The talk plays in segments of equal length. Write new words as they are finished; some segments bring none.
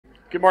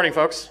Good morning,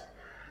 folks.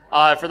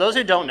 For those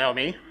who don't know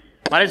me,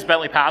 my name is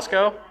Bentley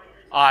Pascoe.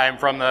 I'm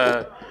from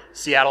the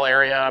Seattle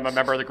area. I'm a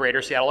member of the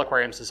Greater Seattle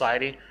Aquarium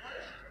Society.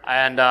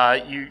 And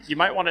you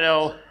might want to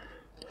know,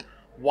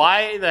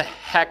 why the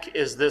heck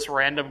is this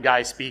random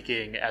guy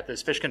speaking at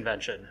this fish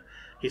convention?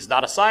 He's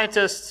not a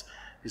scientist.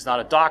 He's not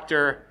a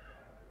doctor.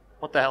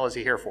 What the hell is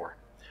he here for?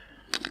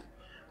 Well,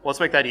 let's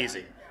make that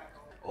easy.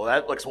 Well,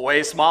 that looks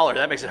way smaller.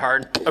 That makes it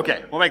hard.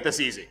 Okay, we'll make this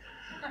easy.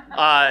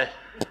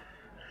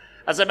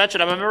 As I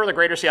mentioned, I'm a member of the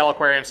Greater Seattle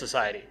Aquarium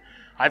Society.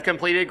 I've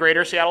completed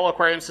Greater Seattle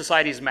Aquarium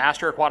Society's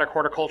Master Aquatic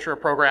Horticulture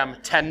program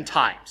 10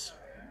 times.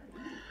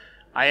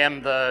 I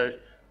am the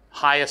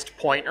highest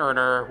point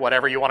earner,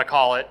 whatever you want to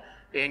call it,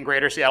 in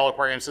Greater Seattle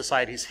Aquarium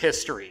Society's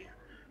history,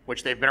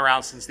 which they've been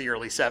around since the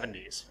early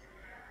 70s.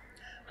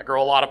 I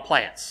grow a lot of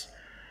plants.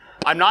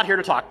 I'm not here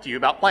to talk to you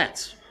about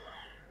plants.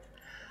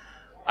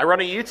 I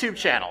run a YouTube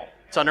channel.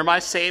 It's under my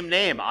same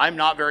name. I'm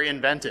not very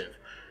inventive.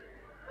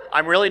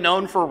 I'm really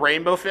known for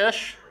rainbow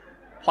fish,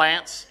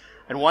 plants,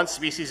 and one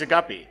species of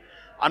guppy.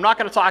 I'm not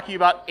going to talk to you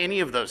about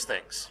any of those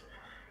things.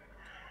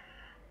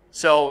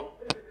 So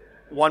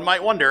one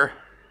might wonder,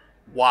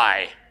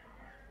 why?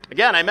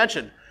 Again, I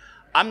mentioned,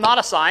 I'm not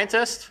a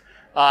scientist.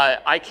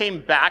 I came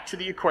back to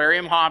the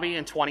aquarium hobby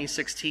in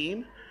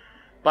 2016,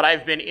 but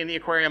I've been in the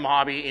aquarium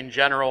hobby in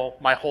general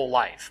my whole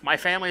life. My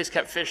family has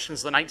kept fish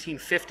since the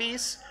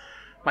 1950s.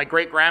 My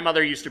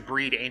great-grandmother used to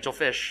breed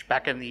angelfish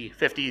back in the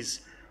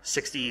 50s,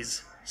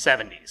 60s,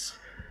 70s.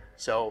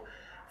 So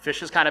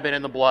fish has kind of been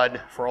in the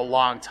blood for a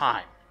long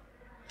time.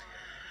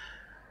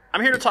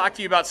 I'm here to talk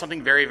to you about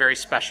something very, very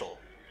special.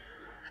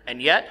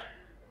 And yet,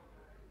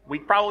 we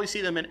probably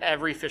see them in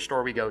every fish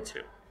store we go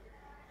to.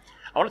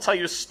 I want to tell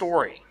you a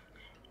story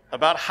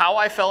about how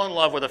I fell in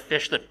love with a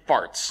fish that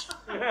farts.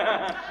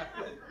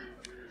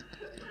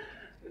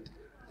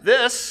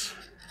 This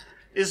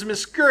is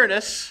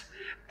Muscurnus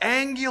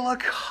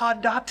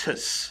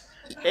angulocaudatus,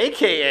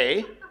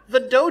 aka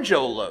the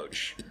Dojo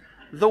Loach,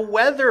 the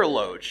weather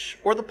loach,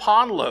 or the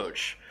pond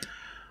loach.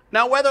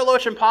 Now, weather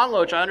loach and pond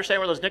loach, I understand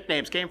where those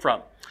nicknames came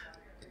from.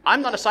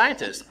 I'm not a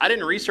scientist. I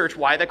didn't research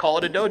why they call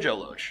it a Dojo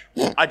Loach.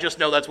 I just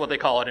know that's what they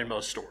call it in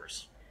most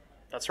stores.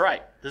 That's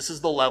right. This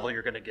is the level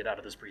you're going to get out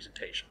of this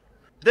presentation.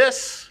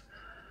 This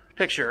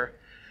picture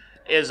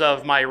is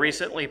of my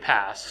recently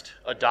passed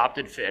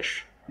adopted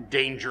fish,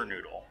 Danger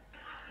Noodle.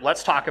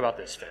 Let's talk about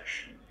this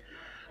fish.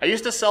 I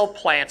used to sell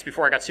plants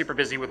before I got super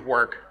busy with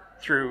work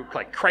through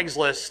like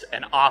Craigslist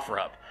and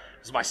OfferUp.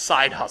 It was my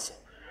side hustle.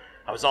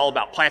 I was all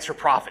about plants for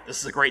profit. This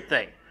is a great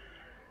thing.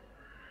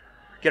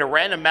 Get a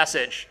random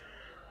message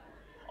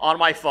on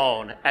my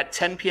phone at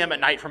 10 p.m. at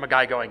night from a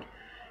guy going,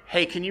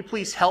 "Hey, can you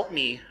please help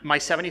me? My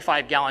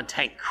 75-gallon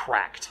tank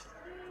cracked."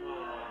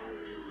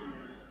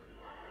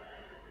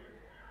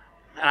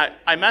 And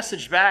I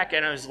messaged back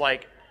and I was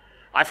like,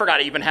 "I forgot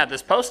I even had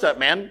this post up,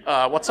 man.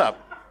 What's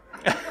up?"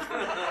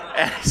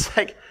 And he's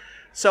like,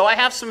 "So I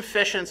have some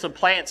fish and some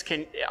plants.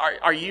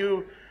 Are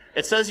you,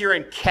 it says you're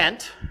in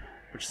Kent,"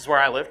 which is where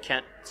I live,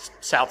 Kent,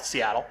 south of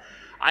Seattle.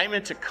 "I'm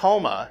in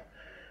Tacoma.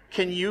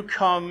 Can you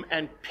come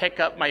and pick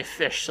up my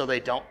fish so they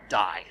don't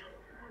die?"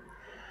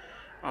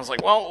 I was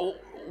like, "Well,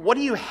 what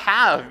do you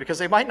have? Because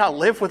they might not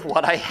live with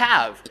what I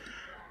have."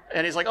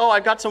 And he's like, "Oh,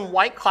 I've got some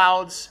white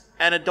clouds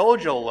and a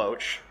Dojo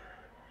Loach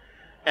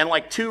and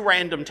like 2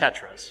 random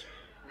tetras."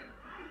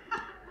 I'm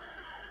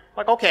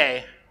like,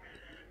 "Okay,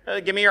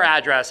 give me your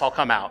address, I'll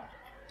come out."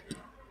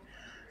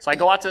 So I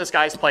go out to this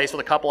guy's place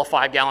with a couple of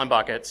 5-gallon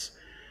buckets,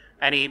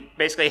 and he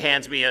basically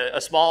hands me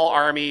a small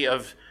army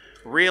of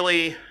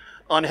really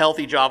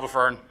unhealthy Java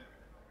fern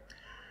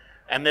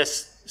and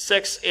this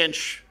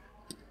 6-inch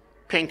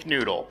pink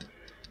noodle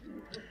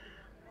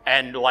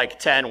and like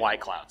 10 white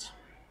clouds.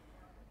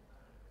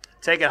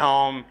 Take it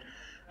home.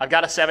 I've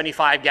got a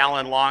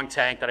 75-gallon long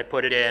tank that I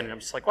put it in, and I'm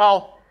just like,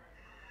 well,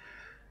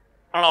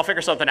 I don't know, I'll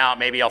figure something out.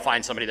 Maybe I'll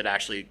find somebody that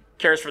actually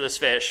cares for this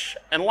fish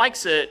and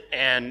likes it,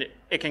 and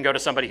it can go to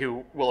somebody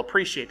who will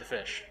appreciate the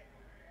fish.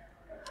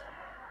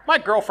 My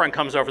girlfriend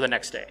comes over the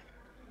next day.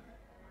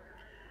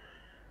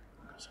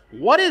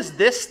 "What is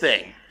this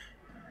thing?"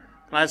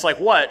 And I was like,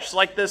 "What?" She's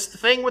like, "This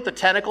thing with the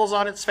tentacles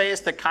on its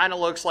face that kind of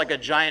looks like a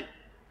giant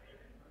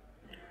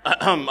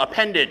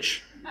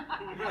appendage."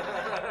 I'm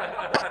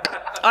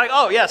like,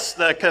 "Oh, yes,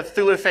 the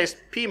Cthulhu-faced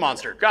pea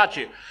monster. Got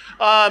you.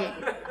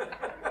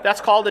 That's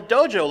called a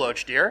Dojo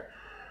Loach, dear."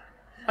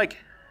 Like,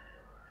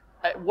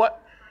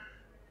 what?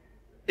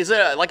 Is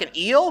it like an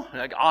eel?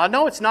 Like, oh,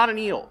 no, it's not an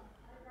eel.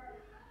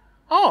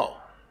 "Oh.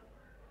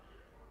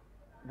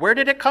 Where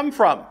did it come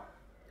from?"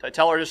 So I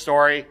tell her the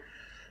story.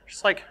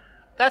 She's like,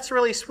 "That's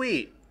really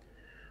sweet."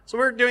 So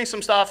we're doing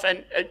some stuff,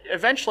 and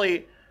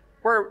eventually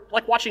we're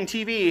like watching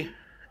TV,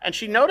 and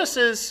she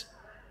notices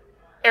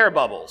air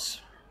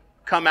bubbles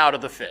come out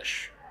of the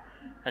fish,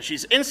 and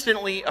she's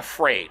instantly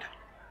afraid.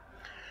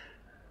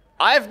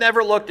 I've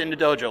never looked into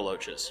Dojo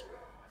Loaches,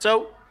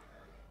 so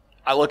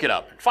I look it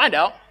up and find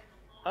out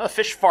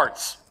fish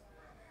farts.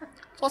 So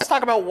let's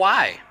talk about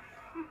why.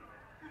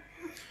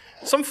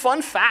 Some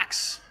fun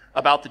facts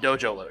about the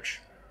Dojo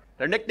Loach.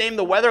 They're nicknamed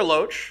the weather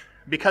loach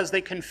because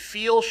they can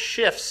feel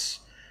shifts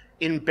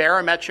in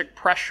barometric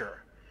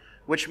pressure,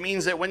 which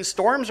means that when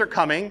storms are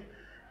coming,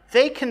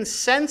 they can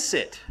sense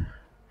it.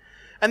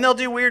 And they'll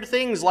do weird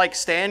things like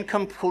stand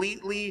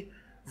completely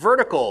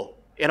vertical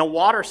in a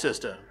water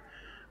system,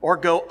 or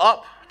go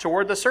up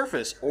toward the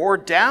surface, or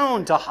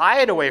down to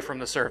hide away from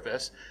the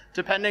surface,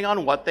 depending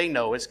on what they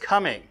know is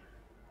coming.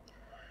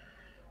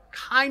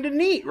 Kind of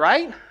neat,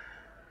 right?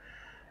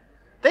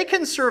 They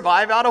can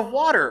survive out of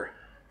water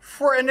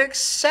for an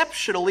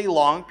exceptionally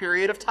long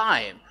period of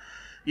time.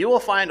 You will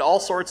find all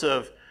sorts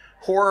of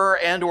horror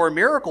and or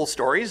miracle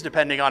stories,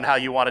 depending on how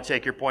you want to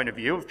take your point of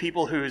view, of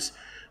people whose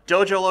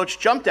Dojo Loach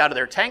jumped out of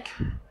their tank,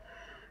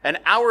 and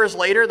hours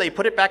later they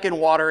put it back in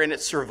water and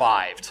it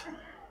survived.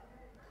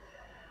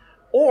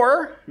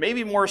 Or,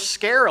 maybe more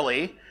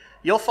scarily,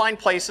 you'll find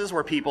places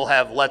where people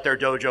have let their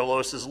Dojo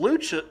Loaches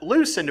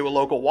loose into a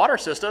local water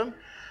system,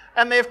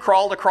 and they've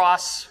crawled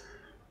across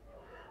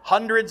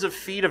hundreds of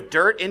feet of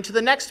dirt into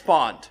the next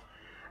pond,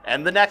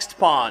 and the next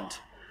pond,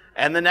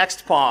 and the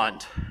next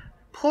pond.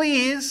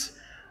 Please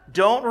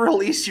don't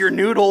release your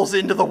noodles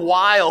into the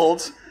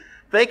wild.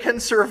 They can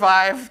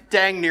survive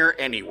dang near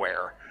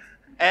anywhere.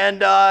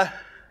 And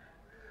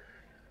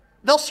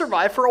they'll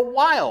survive for a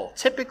while.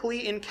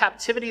 Typically in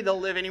captivity, they'll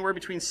live anywhere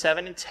between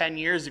 7 and 10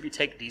 years if you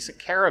take decent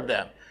care of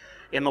them.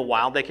 In the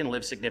wild, they can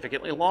live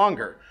significantly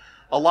longer.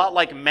 A lot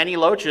like many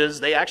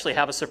loaches, they actually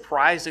have a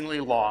surprisingly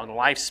long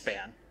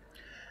lifespan.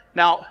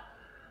 Now,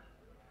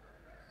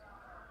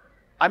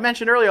 I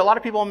mentioned earlier, a lot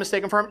of people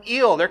mistake them for an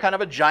eel. They're kind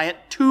of a giant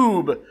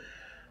tube.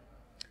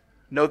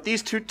 Note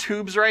these two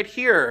tubes right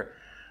here.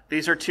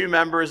 These are two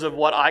members of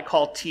what I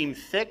call Team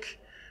Thick,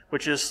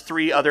 which is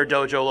 3 other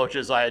Dojo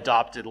Loaches I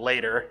adopted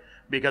later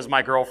because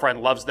my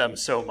girlfriend loves them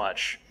so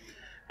much.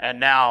 And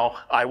now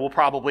I will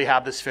probably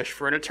have this fish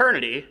for an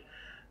eternity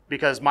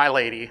because my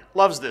lady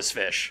loves this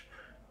fish.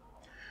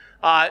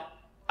 I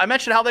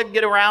mentioned how they can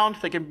get around.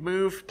 They can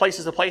move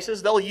places to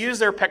places. They'll use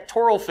their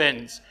pectoral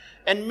fins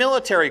and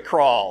military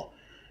crawl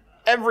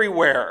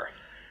everywhere.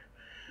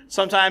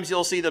 Sometimes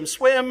you'll see them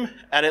swim,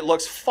 and it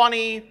looks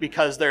funny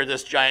because they're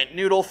this giant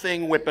noodle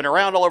thing whipping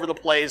around all over the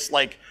place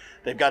like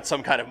they've got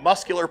some kind of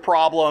muscular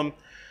problem.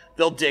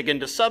 They'll dig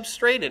into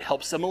substrate. It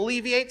helps them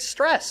alleviate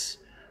stress.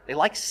 They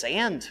like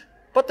sand,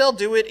 but they'll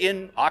do it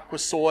in aqua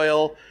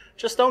soil.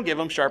 Just don't give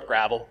them sharp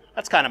gravel.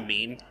 That's kind of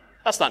mean.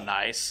 That's not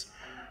nice.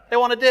 They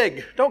want to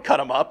dig. Don't cut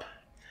them up.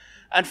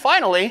 And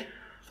finally,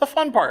 the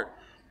fun part,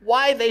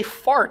 why they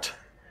fart.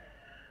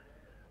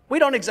 We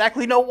don't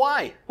exactly know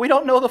why. We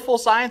don't know the full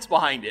science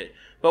behind it.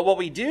 But what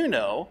we do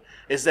know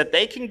is that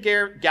they can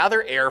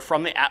gather air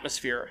from the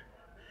atmosphere,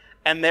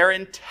 and their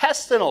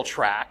intestinal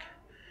tract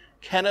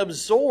can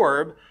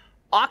absorb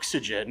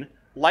oxygen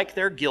like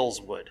their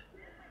gills would.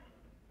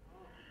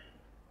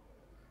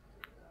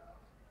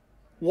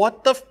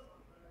 What the...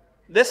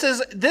 This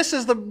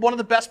is one of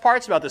the best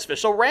parts about this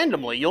fish. So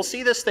randomly, you'll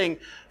see this thing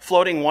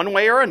floating one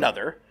way or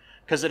another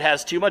because it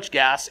has too much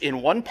gas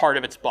in one part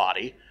of its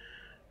body.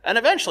 And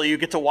eventually you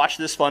get to watch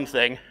this fun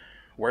thing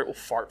where it will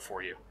fart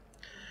for you.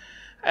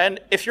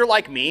 And if you're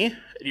like me and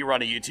you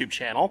run a YouTube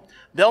channel,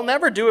 they'll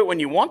never do it when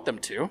you want them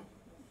to.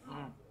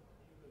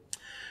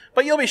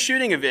 But you'll be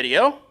shooting a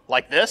video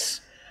like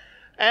this,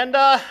 and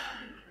that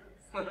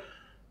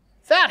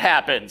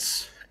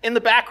happens in the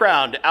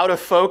background, out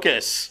of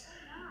focus.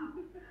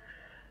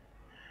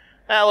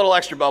 A little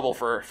extra bubble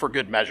for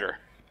good measure.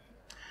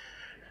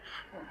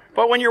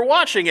 But when you're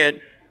watching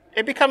it,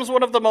 it becomes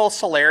one of the most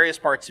hilarious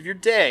parts of your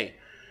day.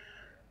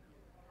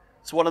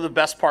 It's one of the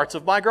best parts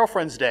of my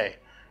girlfriend's day.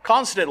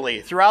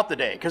 Constantly, throughout the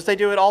day, because they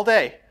do it all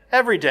day,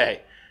 every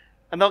day.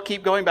 And they'll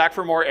keep going back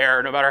for more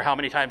air no matter how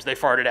many times they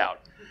fart it out.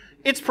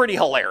 It's pretty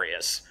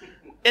hilarious.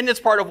 And it's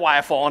part of why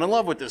I've fallen in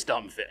love with this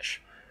dumb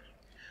fish.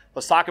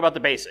 Let's talk about the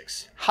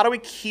basics. How do we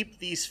keep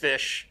these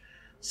fish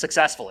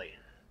successfully?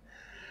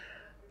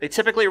 They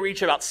typically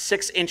reach about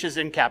 6 inches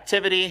in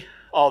captivity,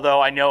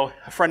 although I know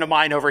a friend of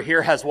mine over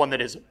here has one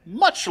that is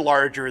much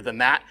larger than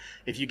that.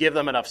 If you give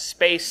them enough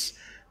space,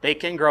 they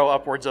can grow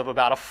upwards of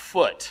about 1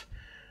 foot.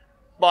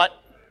 But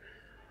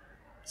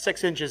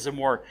 6 inches are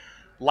more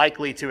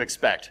likely to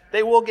expect.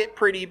 They will get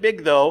pretty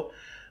big though.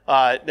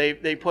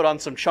 They put on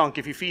some chunk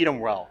if you feed them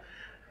well.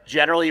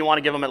 Generally, you want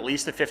to give them at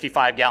least a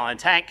 55-gallon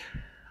tank.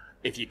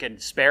 If you can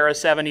spare a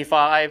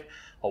 75,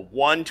 a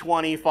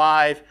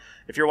 125,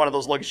 if you're one of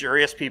those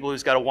luxurious people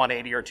who's got a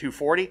 180 or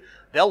 240,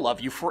 they'll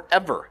love you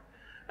forever.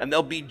 And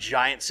they'll be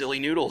giant silly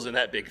noodles in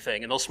that big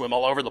thing, and they'll swim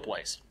all over the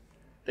place.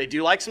 They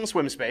do like some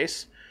swim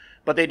space,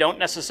 but they don't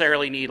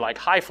necessarily need like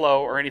high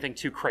flow or anything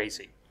too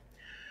crazy.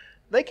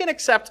 They can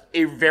accept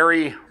a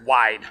very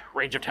wide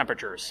range of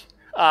temperatures.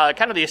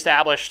 Kind of the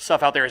established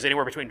stuff out there is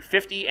anywhere between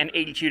 50 and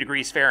 82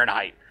 degrees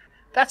Fahrenheit.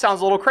 That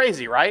sounds a little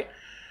crazy, right?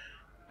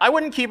 I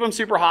wouldn't keep them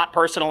super hot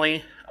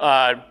personally.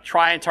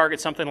 Try and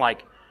target something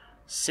like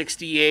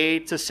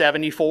 68 to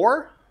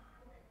 74.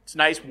 It's a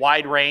nice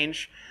wide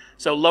range.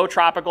 So low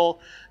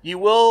tropical. You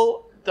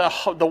will,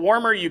 the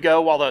warmer you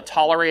go, while they'll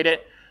tolerate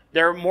it,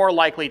 they're more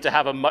likely to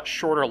have a much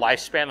shorter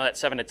lifespan than that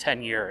 7 to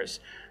 10 years.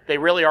 They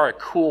really are a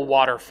cool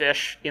water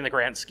fish in the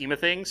grand scheme of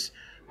things,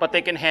 but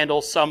they can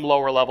handle some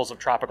lower levels of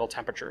tropical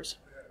temperatures.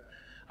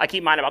 I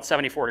keep mine about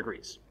 74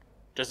 degrees,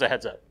 just a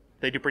heads up.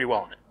 They do pretty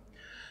well on it.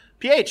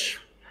 pH,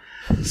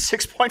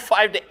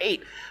 6.5 to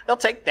 8. They'll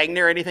take dang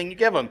near anything you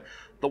give them.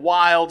 The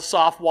wild,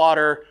 soft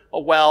water, a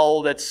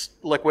well that's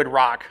liquid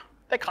rock.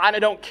 They kind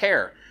of don't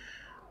care.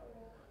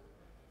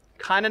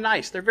 Kind of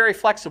nice. They're very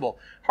flexible.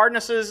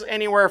 Hardnesses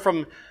anywhere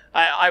from,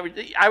 I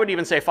would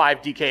even say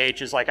 5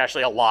 DKH is like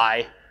actually a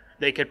lie.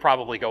 They could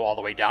probably go all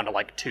the way down to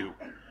like 2.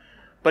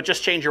 But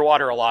just change your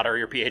water a lot or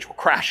your pH will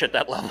crash at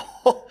that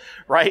level,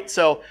 right?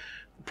 So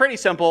pretty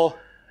simple.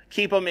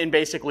 Keep them in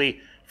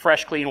basically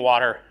fresh, clean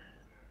water,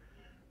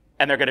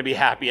 and they're going to be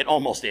happy at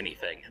almost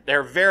anything.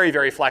 They're very,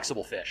 very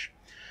flexible fish.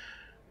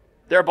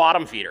 They're a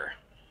bottom feeder.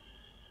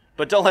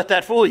 But don't let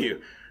that fool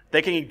you.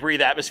 They can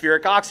breathe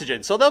atmospheric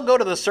oxygen. So they'll go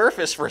to the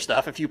surface for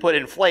stuff if you put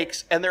in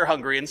flakes and they're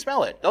hungry and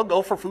smell it. They'll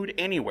go for food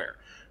anywhere.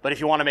 But if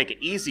you want to make it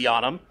easy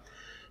on them,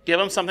 give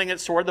them something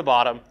that's toward the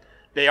bottom.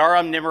 They are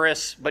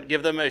omnivorous, but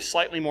give them a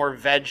slightly more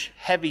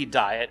veg-heavy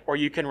diet, or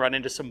you can run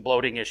into some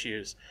bloating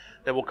issues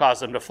that will cause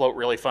them to float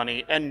really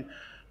funny and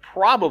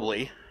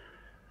probably,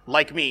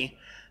 like me,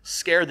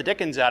 scare the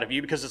dickens out of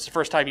you because it's the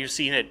first time you've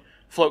seen it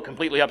float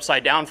completely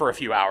upside down for a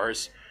few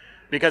hours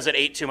because it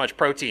ate too much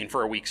protein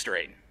for a week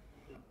straight.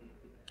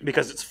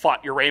 Because it's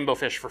fought your rainbow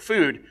fish for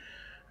food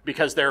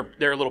because they're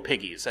little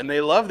piggies and they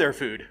love their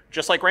food,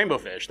 just like rainbow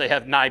fish. They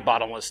have nigh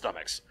bottomless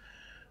stomachs.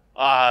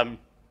 And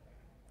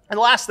the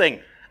last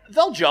thing,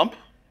 they'll jump.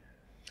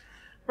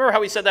 Remember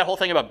how we said that whole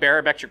thing about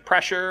barometric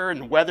pressure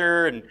and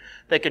weather and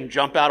they can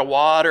jump out of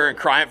water and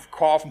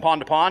crawl from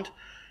pond to pond?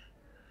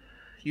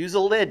 Use a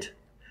lid.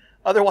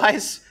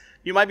 Otherwise,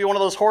 you might be one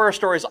of those horror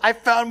stories. I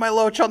found my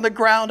loach on the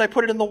ground. I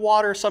put it in the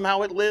water.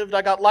 Somehow it lived.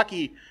 I got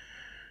lucky.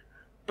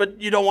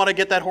 But you don't want to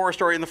get that horror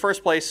story in the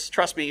first place.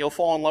 Trust me, you'll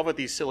fall in love with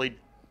these silly,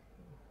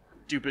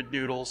 stupid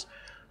noodles.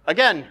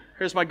 Again,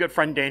 here's my good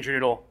friend Danger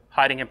Noodle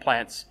hiding in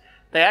plants.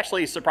 They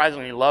actually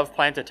surprisingly love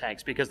planted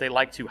tanks because they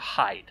like to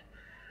hide,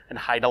 and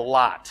hide a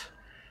lot.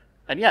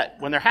 And yet,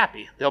 when they're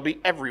happy, they'll be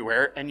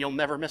everywhere and you'll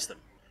never miss them.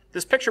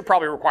 This picture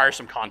probably requires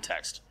some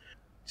context.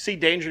 See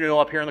Danger Noodle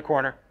up here in the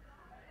corner?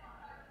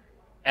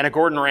 And a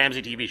Gordon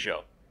Ramsay TV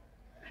show.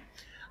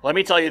 Let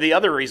me tell you the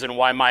other reason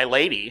why my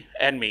lady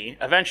and me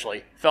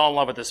eventually fell in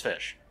love with this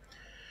fish.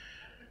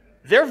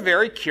 They're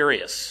very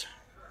curious.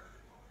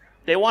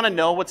 They want to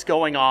know what's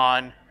going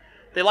on.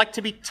 They like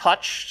to be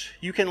touched.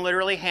 You can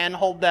literally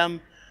handhold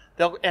them.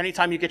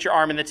 Anytime you get your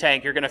arm in the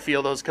tank, you're going to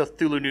feel those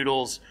Cthulhu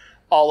noodles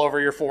all over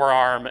your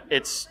forearm.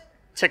 It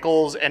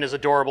tickles and is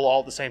adorable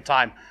all at the same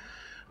time.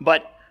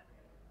 But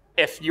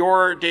if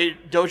your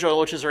Dojo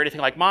Loaches are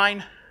anything like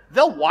mine,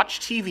 they'll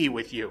watch TV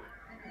with you.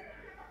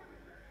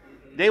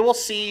 They will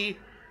see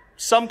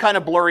some kind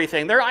of blurry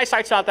thing. Their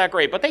eyesight's not that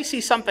great, but they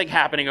see something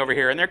happening over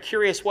here, and they're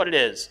curious what it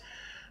is.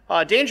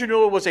 Danger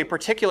Noodle was a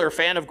particular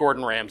fan of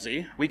Gordon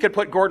Ramsay. We could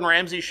put Gordon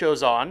Ramsay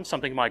shows on,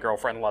 something my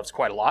girlfriend loves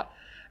quite a lot,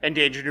 and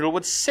Danger Noodle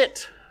would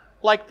sit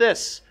like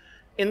this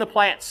in the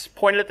plants,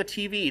 pointed at the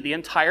TV the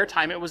entire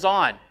time it was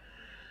on.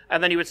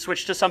 And then he would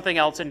switch to something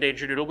else, and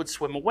Danger Noodle would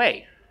swim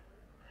away.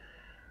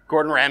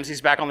 Gordon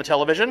Ramsay's back on the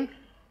television,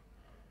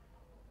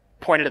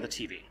 pointed at the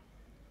TV.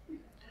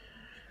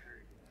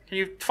 Can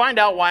you find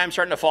out why I'm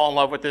starting to fall in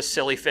love with this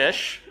silly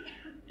fish,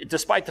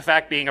 despite the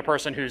fact being a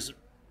person who's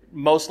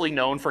mostly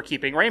known for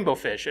keeping rainbow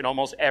fish in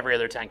almost every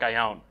other tank I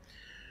own?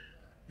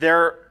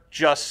 They're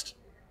just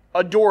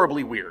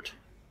adorably weird.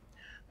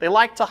 They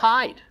like to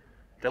hide.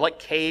 They like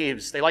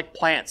caves. They like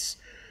plants.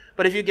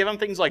 But if you give them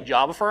things like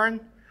Java Fern,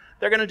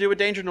 they're going to do what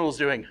Danger Noodle's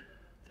doing.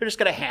 They're just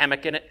going to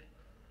hammock in it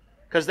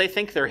because they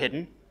think they're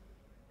hidden,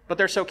 but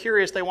they're so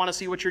curious they want to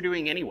see what you're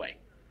doing anyway.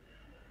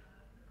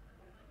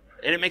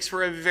 And it makes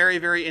for a very,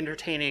 very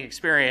entertaining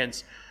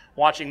experience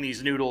watching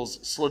these noodles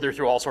slither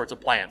through all sorts of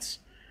plants,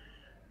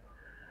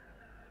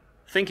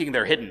 thinking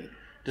they're hidden,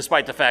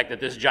 despite the fact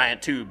that this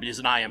giant tube is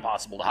nigh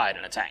impossible to hide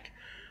in a tank.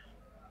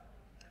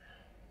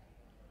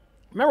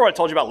 Remember what I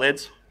told you about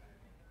lids?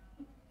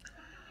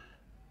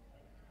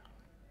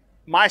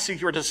 My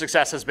secret to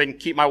success has been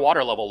keep my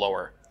water level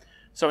lower.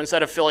 So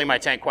instead of filling my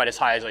tank quite as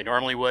high as I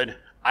normally would,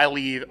 I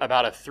leave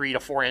about a 3 to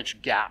 4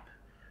 inch gap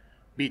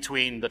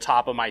between the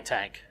top of my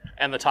tank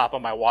and the top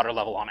of my water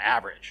level on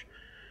average.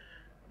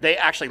 They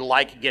actually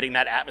like getting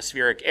that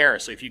atmospheric air.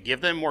 So if you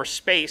give them more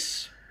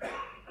space,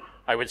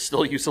 I would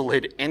still use a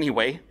lid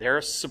anyway.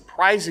 They're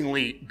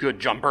surprisingly good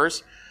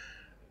jumpers.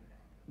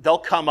 They'll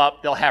come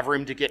up, they'll have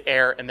room to get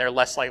air, and they're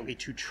less likely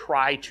to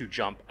try to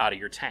jump out of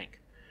your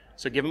tank.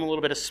 So give them a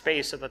little bit of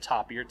space at the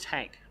top of your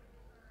tank.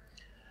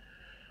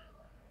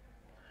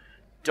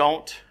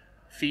 Don't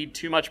feed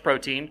too much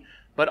protein,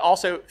 but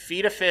also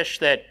feed a fish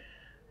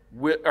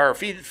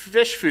feed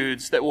fish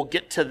foods that will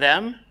get to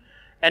them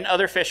and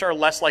other fish are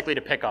less likely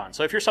to pick on.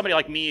 So if you're somebody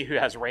like me who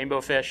has rainbow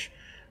fish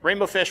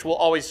will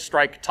always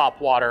strike top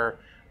water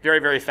very,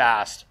 very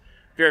fast,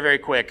 very, very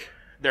quick.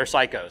 They're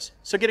psychos.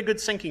 So get a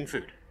good sinking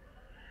food.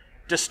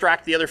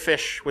 Distract the other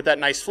fish with that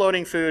nice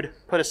floating food,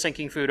 put a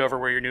sinking food over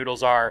where your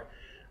noodles are.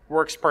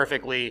 works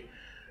perfectly.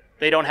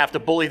 They don't have to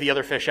bully the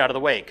other fish out of the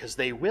way, because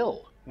they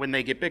will when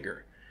they get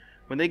bigger.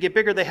 When they get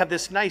bigger, they have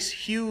this nice,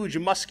 huge,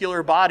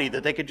 muscular body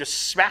that they could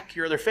just smack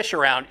your other fish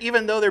around,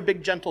 even though they're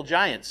big, gentle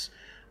giants.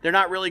 They're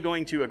not really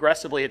going to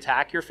aggressively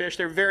attack your fish.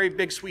 They're very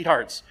big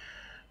sweethearts.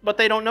 But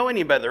they don't know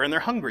any better, and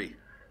they're hungry.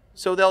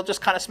 So they'll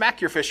just kind of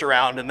smack your fish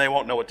around, and they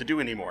won't know what to do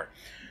anymore.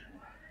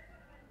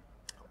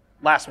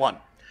 Last one.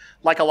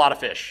 Like a lot of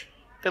fish,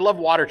 they love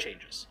water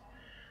changes.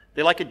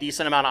 They like a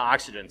decent amount of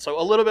oxygen. So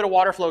a little bit of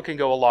water flow can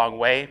go a long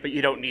way, but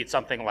you don't need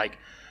something like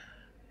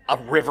a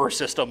river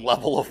system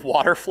level of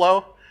water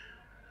flow.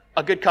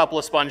 A good couple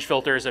of sponge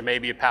filters and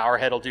maybe a power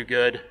head will do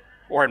good.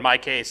 Or in my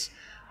case,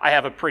 I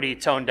have a pretty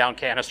toned down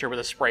canister with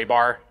a spray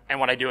bar, and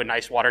when I do a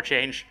nice water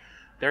change,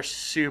 they're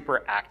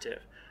super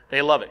active.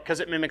 They love it because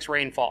it mimics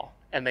rainfall,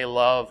 and they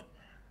love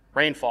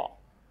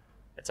rainfall.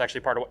 It's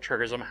actually part of what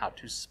triggers them how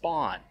to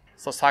spawn.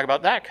 So let's talk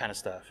about that kind of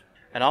stuff.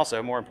 And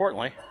also, more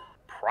importantly,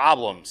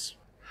 problems.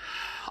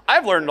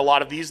 I've learned a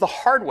lot of these the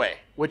hard way,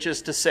 which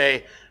is to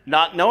say,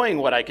 not knowing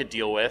what I could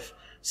deal with,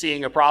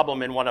 seeing a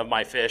problem in one of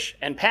my fish,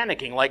 and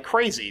panicking like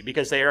crazy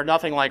because they are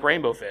nothing like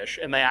rainbow fish,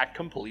 and they act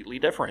completely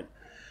different.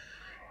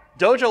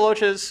 Dojo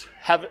loaches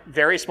have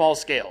very small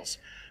scales.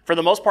 For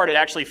the most part, it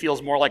actually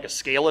feels more like a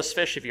scaleless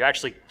fish if you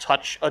actually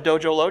touch a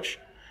dojo loach.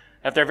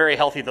 If they're very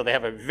healthy, though, they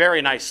have a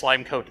very nice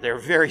slime coat. They're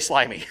very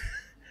slimy.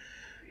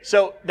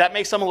 So that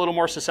makes them a little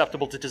more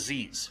susceptible to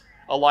disease,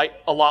 a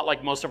lot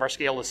like most of our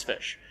scaleless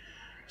fish.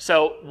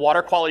 So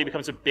water quality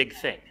becomes a big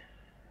thing.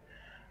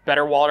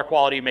 Better water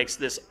quality makes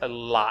this a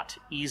lot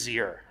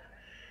easier.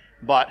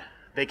 But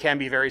they can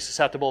be very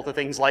susceptible to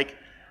things like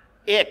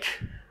ick.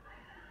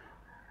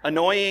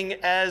 Annoying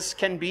as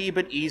can be,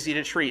 but easy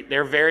to treat.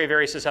 They're very,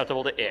 very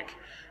susceptible to ick.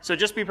 So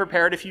just be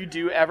prepared if you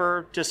do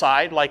ever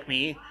decide, like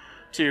me,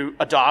 to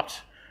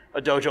adopt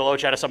a dojo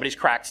loach out of somebody's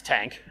cracked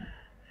tank.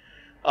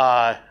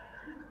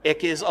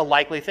 Ick is a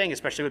likely thing,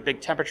 especially with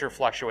big temperature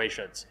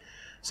fluctuations.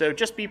 So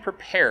just be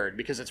prepared,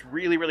 because it's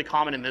really, really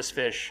common in this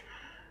fish,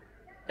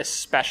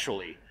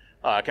 especially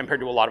compared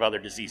to a lot of other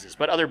diseases.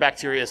 But other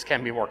bacteria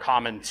can be more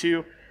common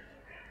too.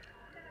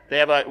 They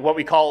have what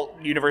we call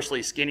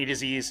universally skinny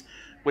disease,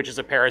 which is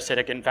a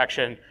parasitic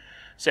infection.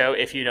 So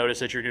if you notice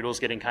that your noodle's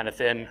getting kind of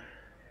thin,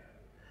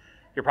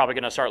 you're probably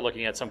going to start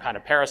looking at some kind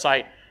of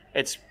parasite.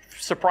 It's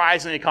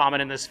surprisingly common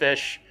in this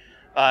fish.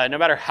 No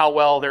matter how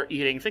well they're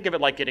eating, think of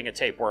it like getting a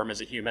tapeworm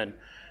as a human.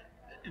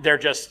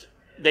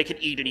 They can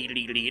eat and eat and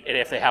eat and eat, and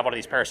if they have one of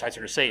these parasites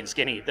and are staying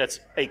skinny, that's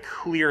a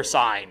clear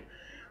sign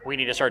we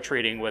need to start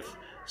treating with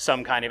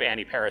some kind of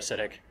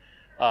anti-parasitic.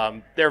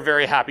 They're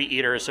very happy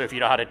eaters, so if you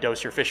know how to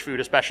dose your fish food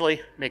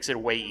especially, makes it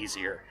way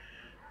easier.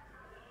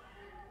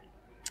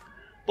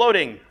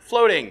 Bloating,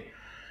 floating.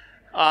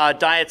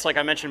 Diets, like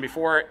I mentioned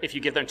before, if you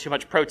give them too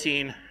much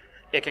protein,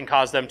 it can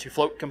cause them to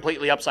float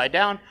completely upside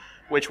down,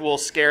 which will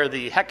scare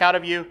the heck out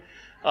of you.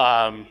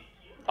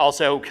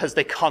 Also, because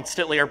they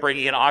constantly are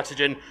bringing in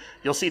oxygen,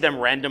 you'll see them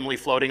randomly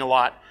floating a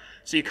lot.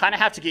 So you kind of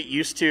have to get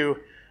used to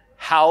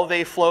how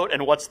they float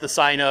and what's the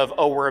sign of,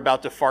 oh, we're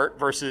about to fart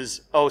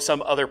versus, oh,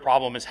 some other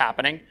problem is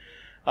happening.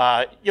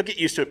 You'll get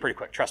used to it pretty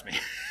quick, trust me.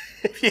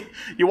 If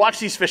you watch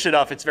these fish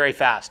enough, it's very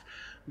fast.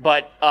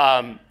 But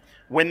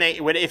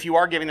if you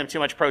are giving them too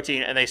much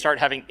protein and they start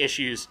having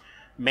issues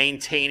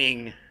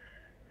maintaining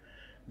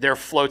their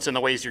floats in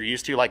the ways you're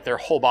used to, like their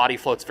whole body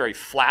floats very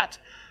flat,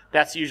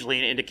 that's usually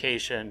an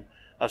indication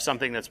of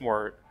something that's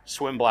more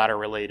swim bladder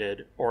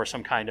related or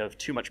some kind of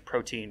too much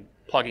protein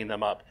plugging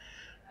them up.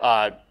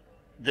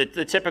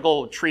 The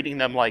typical treating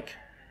them like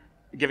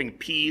giving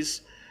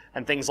peas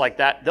and things like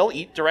that, they'll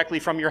eat directly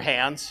from your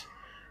hands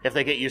if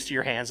they get used to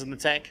your hands in the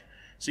tank.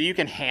 So you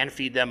can hand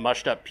feed them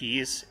mushed up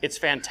peas. It's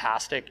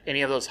fantastic.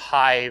 Any of those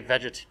high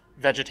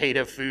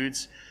vegetative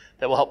foods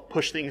that will help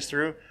push things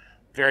through,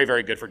 very,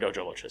 very good for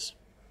dojo loaches.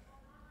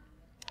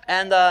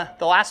 And the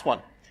last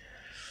one,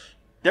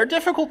 they're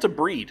difficult to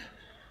breed.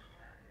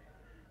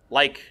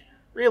 Like,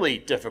 really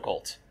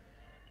difficult.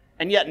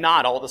 And yet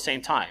not all at the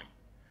same time.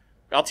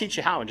 I'll teach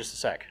you how in just a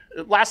sec.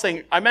 Last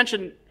thing, I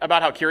mentioned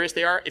about how curious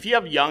they are. If you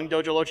have young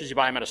dojo loaches, you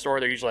buy them at a store,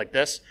 they're usually like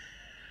this.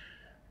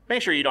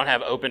 Make sure you don't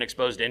have open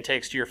exposed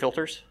intakes to your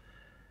filters.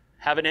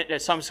 Have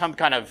some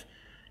kind of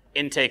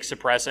intake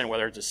suppressant,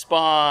 whether it's a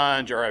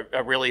sponge or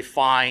a really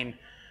fine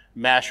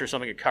mesh or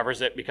something that covers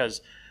it,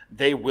 because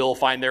they will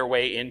find their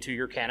way into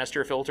your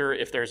canister filter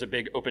if there's a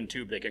big open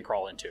tube they can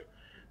crawl into.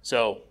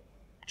 So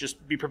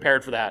just be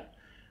prepared for that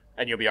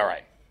and you'll be all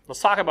right. Let's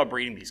talk about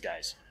breeding these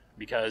guys,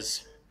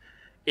 because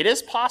it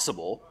is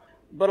possible,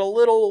 but a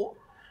little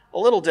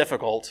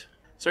difficult.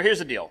 So here's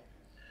the deal.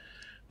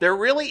 They're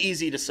really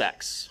easy to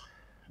sex.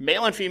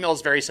 Male and female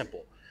is very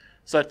simple.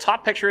 So the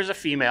top picture is a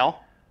female,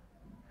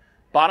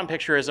 bottom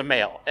picture is a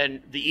male,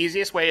 and the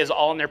easiest way is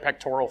all in their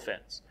pectoral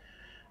fins.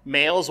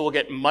 Males will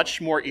get much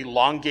more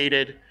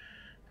elongated,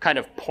 kind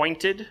of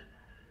pointed,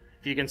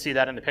 if you can see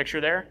that in the picture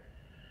there.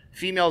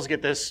 Females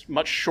get this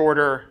much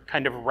shorter,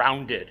 kind of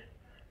rounded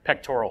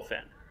pectoral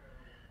fin.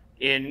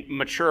 In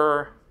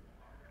mature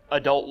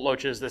adult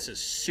loaches, this is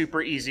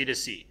super easy to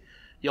see.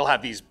 You'll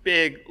have these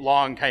big,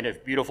 long, kind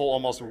of beautiful,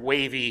 almost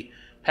wavy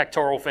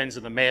pectoral fins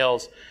in the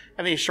males,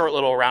 and these short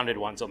little rounded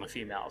ones on the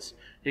females.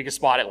 You can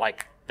spot it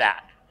like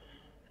that.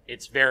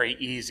 It's very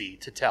easy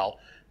to tell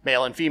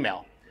male and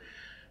female.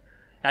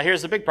 Now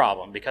here's the big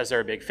problem. Because they're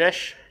a big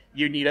fish,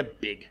 you need a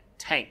big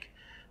tank.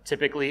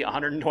 Typically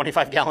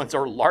 125 gallons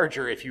or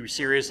larger if you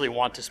seriously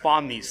want to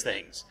spawn these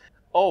things.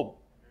 Oh,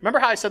 remember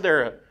how I said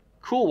they're a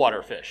cool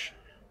water fish?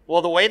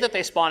 Well, the way that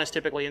they spawn is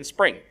typically in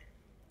spring.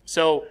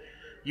 So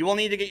you will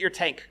need to get your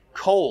tank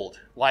cold,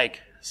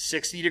 like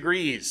 60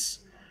 degrees,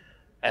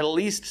 at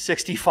least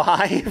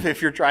 65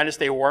 if you're trying to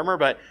stay warmer,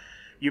 but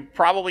you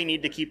probably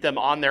need to keep them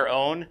on their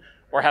own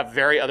or have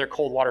very other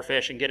cold water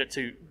fish and get it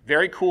to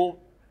very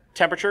cool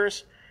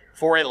temperatures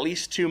for at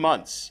least 2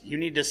 months. You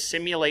need to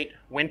simulate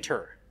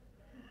winter.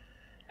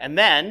 And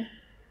then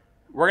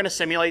we're going to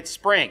simulate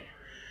spring.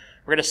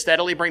 We're going to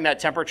steadily bring that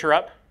temperature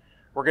up.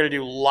 We're going to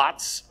do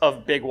lots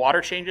of big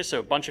water changes, so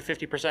a bunch of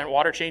 50%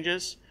 water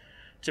changes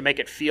to make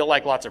it feel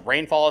like lots of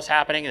rainfall is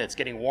happening and it's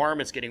getting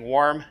warm,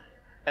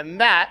 and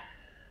that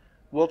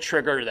will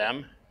trigger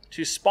them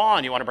to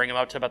spawn. You want to bring them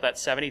up to about that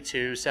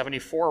 72,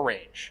 74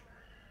 range.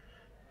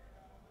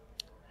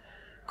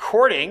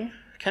 Courting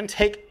can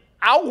take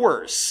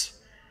hours,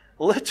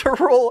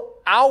 literal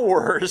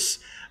hours,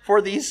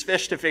 for these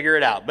fish to figure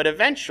it out. But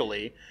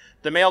eventually,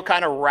 the male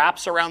kind of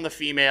wraps around the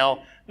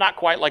female, not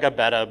quite like a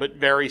betta, but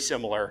very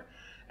similar.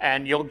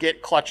 And you'll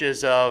get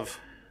clutches of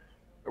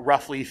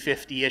roughly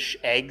 50-ish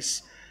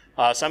eggs.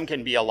 Some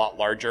can be a lot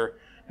larger.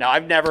 Now,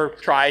 I've never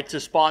tried to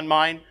spawn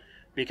mine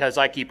because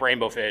I keep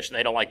rainbow fish and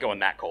they don't like going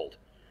that cold.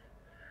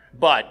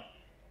 But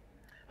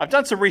I've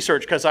done some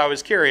research because I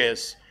was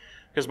curious,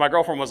 because my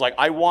girlfriend was like,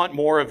 I want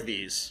more of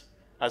these.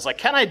 I was like,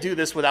 can I do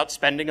this without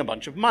spending a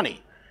bunch of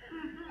money?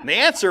 And the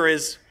answer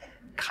is,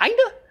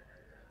 kinda.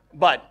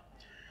 But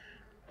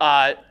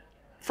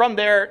from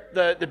there,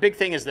 the big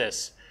thing is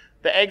this.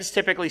 The eggs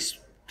typically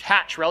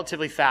hatch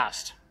relatively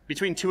fast,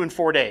 between 2 and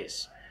 4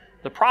 days.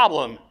 The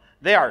problem,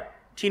 they are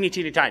teeny,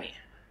 teeny, tiny.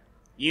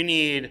 You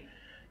need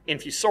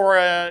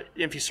infusoria,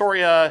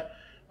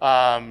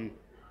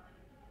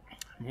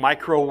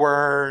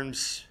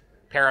 microworms,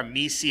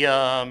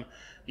 paramecium.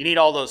 You need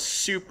all those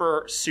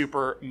super,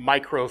 super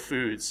micro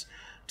foods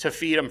to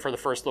feed them for the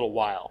first little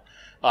while.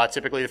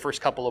 Typically the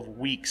first couple of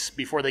weeks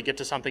before they get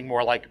to something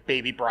more like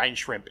baby brine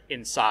shrimp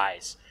in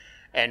size.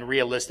 And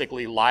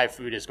realistically, live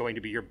food is going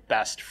to be your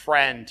best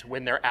friend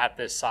when they're at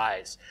this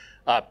size.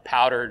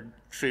 Powdered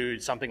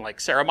food, something like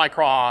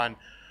ceramicron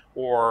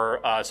or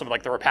something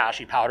like the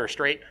Rapashi powder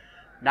straight,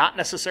 not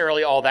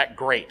necessarily all that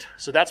great.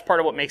 So that's part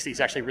of what makes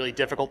these actually really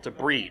difficult to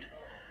breed.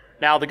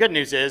 Now, the good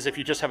news is if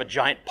you just have a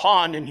giant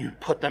pond and you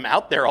put them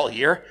out there all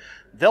year,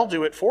 they'll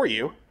do it for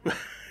you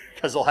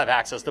because they'll have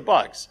access to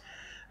bugs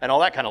and all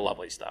that kind of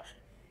lovely stuff.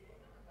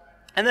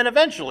 And then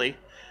eventually,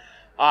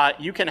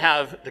 you can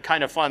have the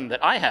kind of fun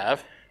that I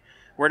have,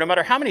 where no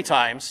matter how many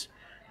times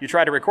you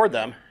try to record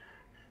them,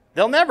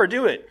 they'll never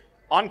do it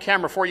on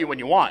camera for you when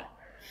you want.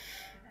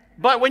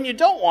 But when you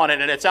don't want it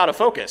and it's out of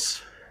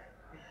focus,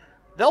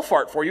 they'll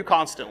fart for you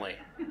constantly.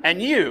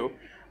 And you,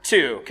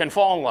 too, can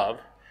fall in love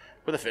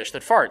with a fish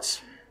that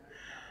farts.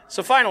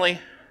 So finally,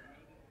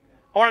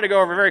 I wanted to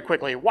go over very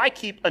quickly, why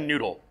keep a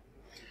noodle?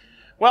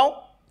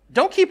 Well,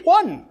 don't keep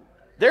one.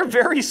 They're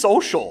very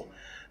social.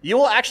 You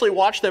will actually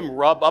watch them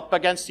rub up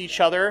against each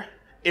other.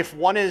 If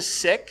one is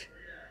sick,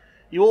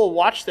 you will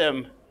watch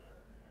them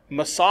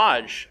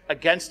massage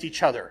against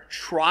each other,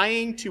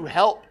 trying to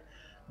help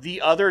the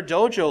other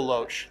Dojo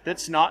Loach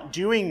that's not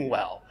doing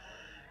well.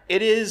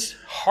 It is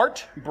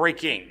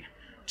heartbreaking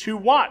to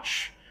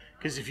watch,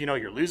 because if you know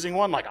you're losing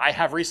one, like I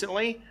have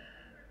recently,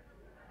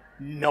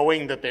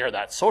 knowing that they're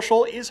that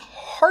social is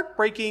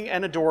heartbreaking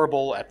and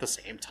adorable at the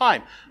same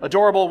time.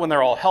 Adorable when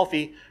they're all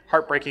healthy,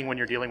 heartbreaking when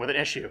you're dealing with an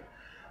issue.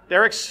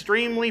 They're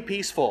extremely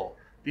peaceful.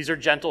 These are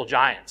gentle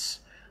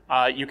giants.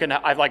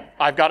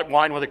 I've got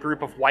wine with a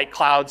group of white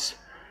clouds.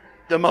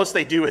 The most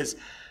they do is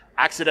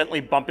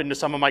accidentally bump into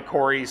some of my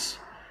cories,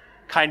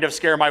 kind of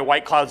scare my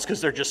white clouds because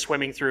they're just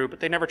swimming through, but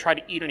they never try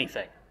to eat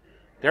anything.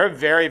 They're a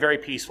very, very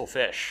peaceful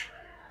fish.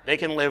 They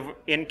can live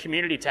in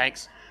community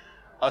tanks,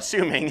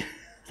 assuming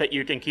that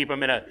you can keep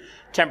them in a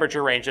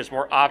temperature range that's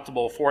more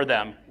optimal for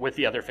them with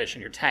the other fish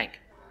in your tank.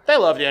 They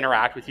love to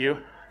interact with you.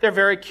 They're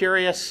very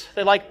curious.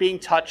 They like being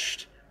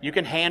touched. You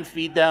can hand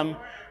feed them. You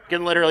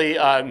can literally,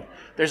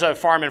 there's a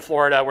farm in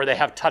Florida where they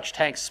have touch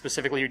tanks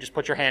specifically. You just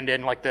put your hand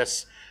in like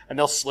this, and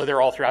they'll slither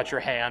all throughout your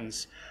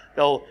hands.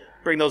 They'll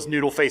bring those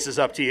noodle faces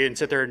up to you and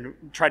sit there and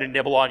try to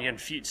nibble on you and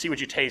see what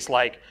you taste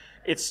like.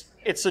 It's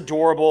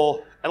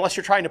adorable, unless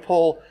you're trying to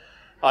pull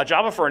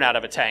Java fern out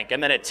of a tank,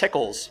 and then it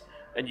tickles,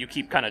 and you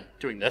keep kind of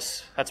doing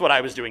this. That's what I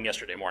was doing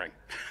yesterday morning,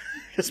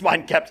 because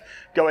mine kept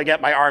going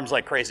at my arms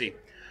like crazy.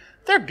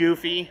 They're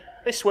goofy.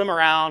 They swim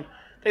around.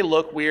 They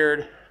look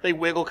weird. They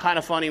wiggle kind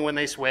of funny when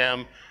they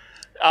swim.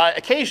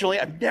 Occasionally,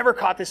 I've never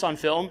caught this on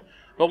film,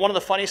 but one of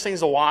the funniest things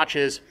to watch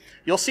is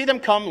you'll see them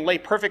come lay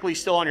perfectly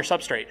still on your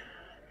substrate,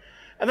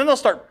 and then they'll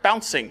start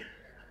bouncing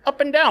up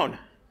and down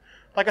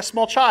like a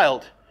small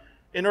child,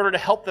 in order to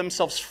help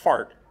themselves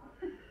fart.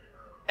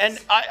 And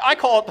I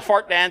call it the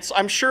fart dance.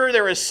 I'm sure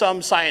there is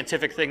some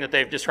scientific thing that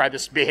they've described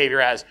this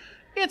behavior as.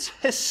 It's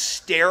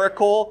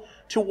hysterical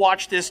to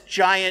watch this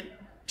giant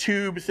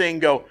tube thing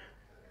go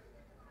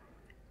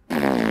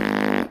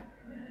and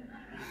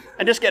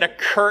just get a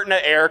curtain of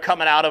air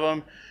coming out of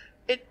them.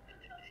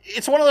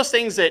 It's one of those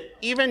things that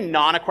even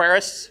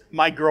non-aquarists,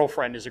 my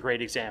girlfriend is a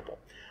great example,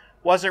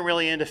 wasn't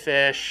really into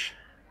fish.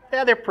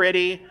 Yeah, they're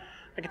pretty.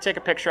 I can take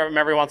a picture of them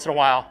every once in a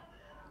while.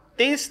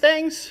 These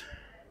things,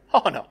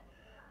 oh no.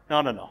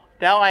 No.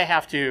 Now I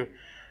have to,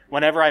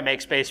 whenever I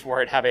make space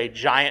for it, have a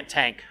giant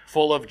tank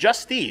full of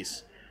just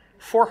these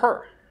for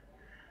her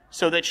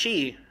so that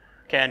she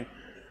can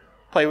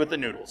play with the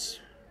noodles.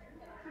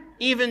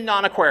 Even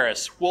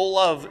non-aquarists will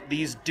love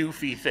these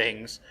doofy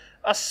things,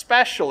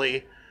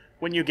 especially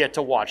when you get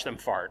to watch them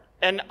fart.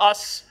 And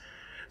us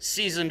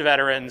seasoned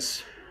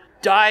veterans,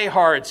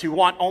 diehards who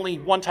want only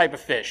one type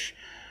of fish,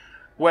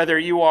 whether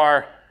you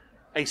are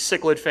a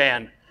cichlid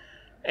fan,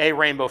 a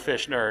rainbow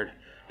fish nerd,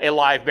 a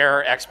live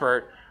bearer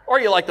expert, or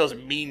you like those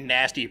mean,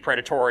 nasty,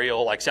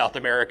 predatorial, like South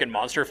American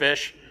monster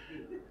fish,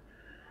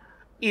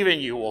 even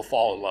you will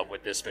fall in love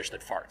with this fish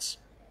that farts.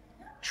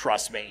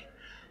 Trust me,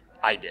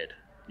 I did.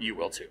 You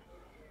will too.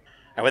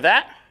 And with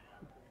that,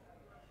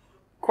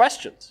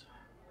 questions.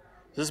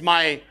 This is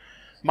my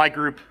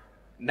group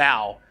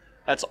now.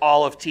 That's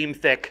all of Team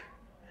Thick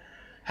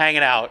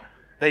hanging out.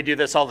 They do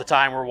this all the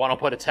time where one will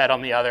put its head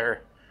on the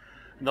other,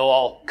 and they'll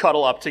all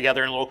cuddle up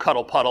together in a little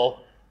cuddle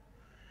puddle.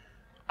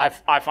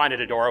 I find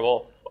it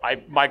adorable.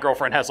 My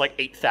girlfriend has like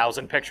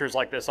 8,000 pictures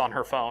like this on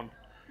her phone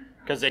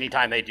because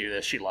anytime they do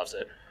this, she loves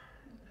it.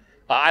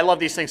 I love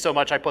these things so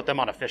much, I put them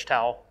on a fish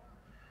towel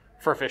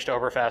for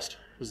Fishtober Fest.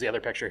 This is the other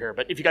picture here.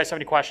 But if you guys have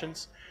any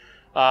questions,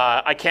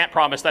 I can't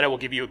promise that I will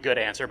give you a good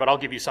answer, but I'll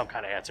give you some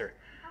kind of answer.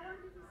 How long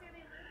did you say they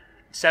live?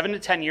 7 to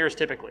 10 years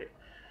typically.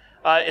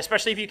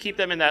 Especially if you keep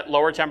them in that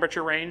lower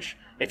temperature range.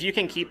 If you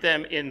can keep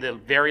them in the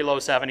very low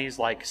 70s,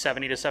 like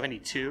 70 to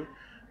 72,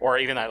 or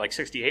even that like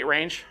 68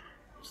 range,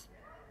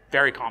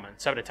 very common,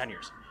 7 to 10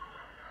 years.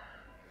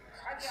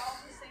 Are they all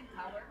the same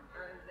color,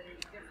 or are they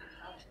different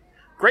colors?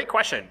 Great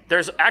question.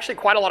 There's actually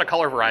quite a lot of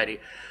color variety.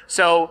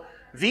 So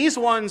these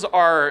ones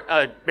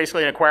are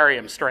basically an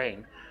aquarium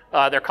strain.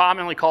 They're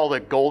commonly called a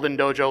golden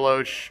Dojo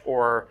Loach,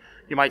 or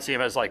you might see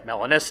them as like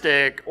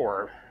melanistic,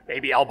 or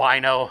maybe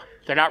albino.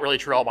 They're not really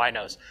true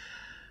albinos.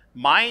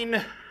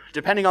 Mine,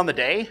 depending on the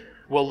day,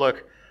 will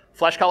look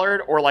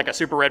flesh-colored or like a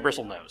super red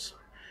bristle nose.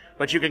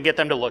 But you can get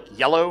them to look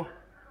yellow,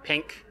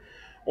 pink,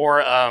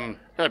 or one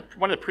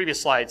of the previous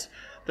slides,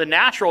 the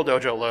natural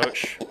Dojo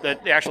Loach,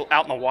 the actual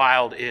out in the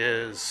wild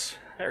is,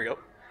 there we go,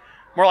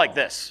 more like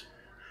this.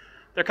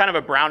 They're kind of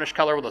a brownish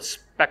color with a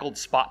speckled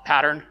spot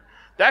pattern.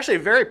 They're actually a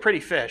very pretty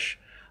fish,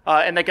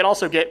 and they can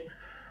also get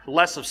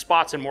less of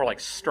spots and more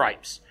like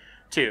stripes,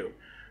 too.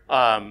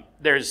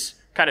 There's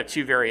kind of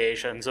two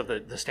variations of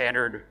the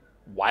standard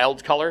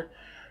wild color,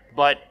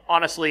 but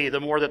honestly,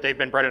 the more that they've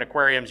been bred in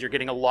aquariums, you're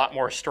getting a lot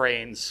more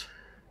strains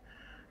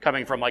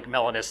coming from like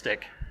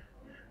melanistic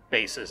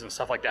bases and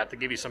stuff like that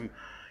give you some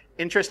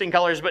interesting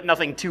colors, but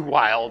nothing too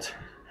wild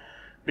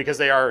because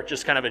they are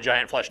just kind of a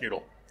giant flesh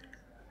noodle.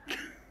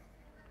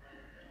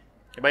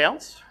 Anybody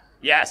else?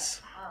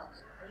 Yes. Are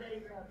they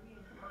being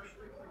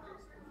commercially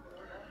produced in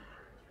Florida?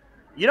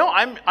 You know,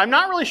 I'm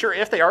not really sure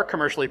if they are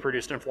commercially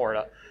produced in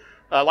Florida.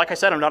 Like I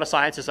said, I'm not a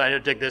scientist. I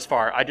didn't dig this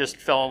far. I just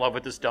fell in love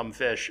with this dumb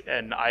fish,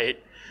 and I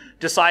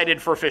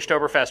decided for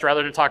Fishtober Fest,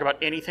 rather than talk about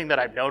anything that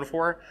I'm known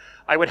for,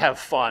 I would have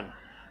fun.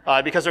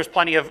 Because there's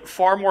plenty of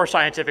far more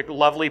scientific,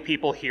 lovely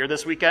people here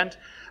this weekend,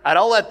 and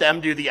I'll let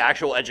them do the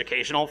actual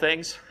educational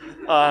things.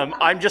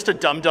 I'm just a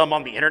dum-dum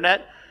on the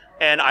internet,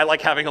 and I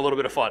like having a little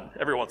bit of fun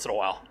every once in a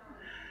while.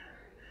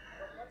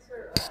 What's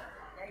their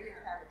native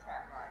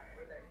habitat like?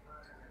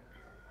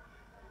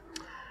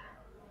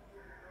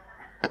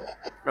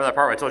 Remember that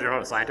part where I told you I'm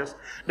not a scientist?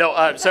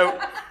 No, so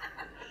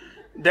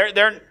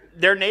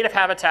their native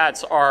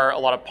habitats are a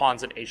lot of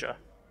ponds in Asia.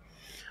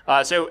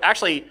 So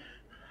actually,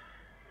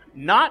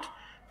 not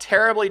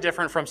terribly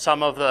different from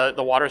some of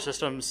the water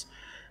systems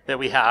that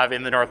we have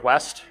in the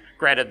Northwest.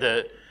 Granted,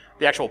 the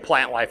actual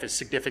plant life is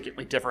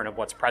significantly different of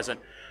what's present,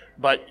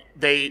 but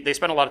they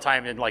spend a lot of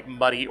time in like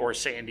muddy or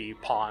sandy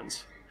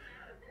ponds.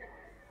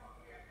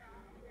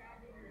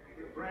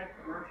 They're bred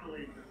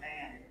commercially in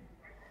Japan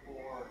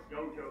for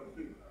dojo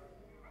food.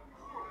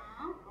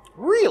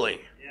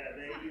 Really? Yeah,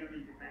 they eat them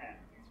in Japan.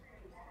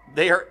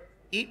 They are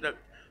eaten,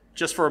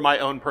 just for my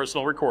own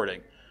personal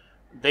recording,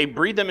 they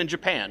breed them in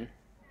Japan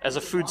as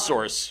a food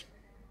source.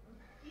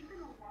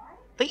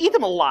 They eat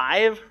them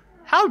alive?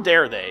 How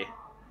dare they?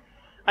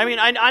 I mean,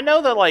 I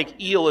know that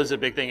like eel is a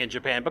big thing in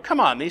Japan, but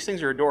come on, these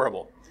things are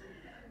adorable.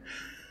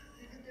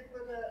 You can get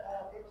them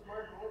at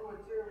H-Mart in Woodwood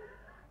too.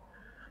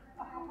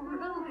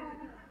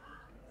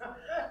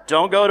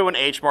 Don't go to an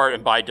H-Mart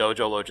and buy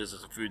Dojo Loaches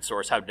as a food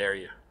source. How dare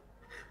you?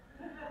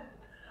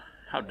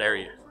 How dare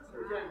you?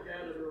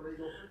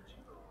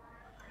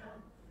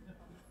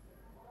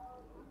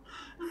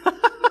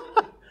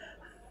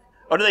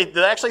 Oh, do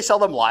they actually sell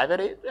them live at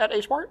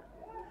H-Mart?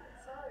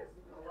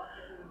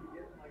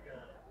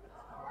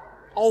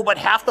 Oh, but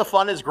half the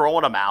fun is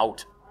growing them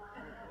out.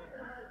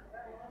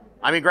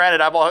 I mean,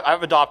 granted,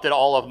 I've adopted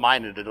all of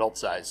mine at adult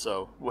size,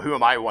 so who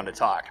am I one to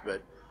talk?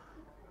 But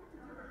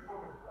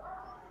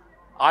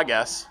I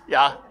guess,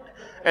 yeah.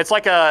 It's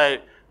like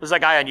there's a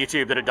guy on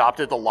YouTube that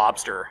adopted the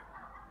lobster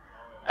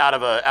out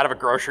of a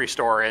grocery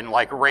store and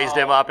like raised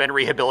him up and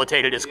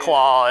rehabilitated his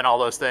claw and all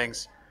those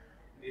things.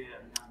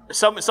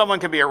 Someone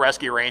can be a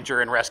rescue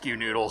ranger and rescue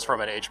noodles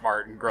from an H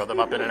Mart and grow them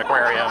up in an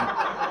aquarium.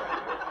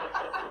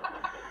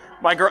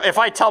 If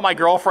I tell my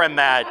girlfriend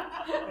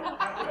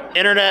that,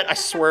 internet, I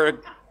swear,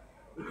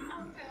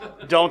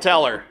 don't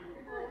tell her,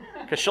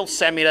 because she'll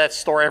send me to that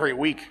store every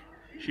week.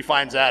 She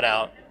finds that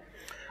out.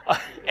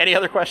 Any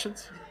other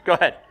questions? Go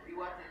ahead. You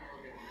walked in a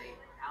little bit late.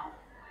 How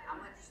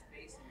much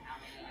space and how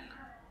many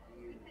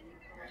do you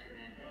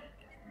recommend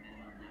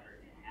minimum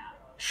numbers you have?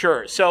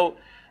 Sure. So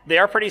they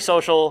are pretty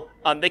social.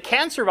 They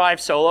can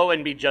survive solo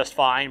and be just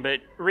fine,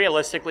 but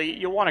realistically,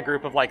 you'll want a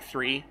group of like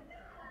 3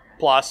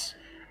 plus.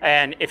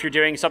 And if you're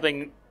doing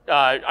something,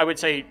 I would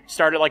say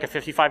start at like a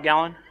 55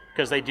 gallon,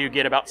 because they do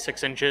get about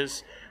 6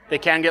 inches. They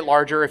can get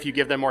larger if you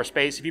give them more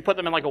space. If you put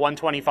them in like a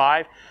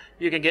 125,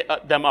 you can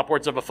get them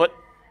upwards of a foot.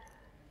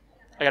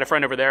 I got a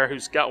friend over there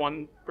who's got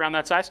one around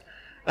that size.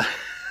 And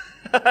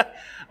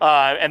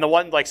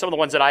some of the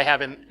ones that I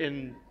have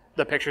in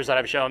the pictures that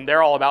I've shown,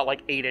 they're all about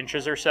like 8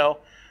 inches or so.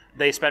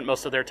 They spent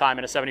most of their time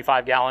in a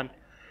 75 gallon.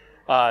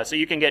 So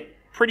you can get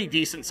pretty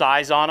decent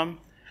size on them,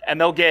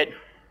 and they'll get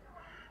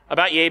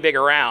about yay big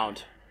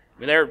around. I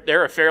mean,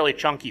 they're a fairly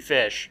chunky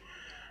fish.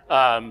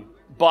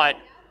 But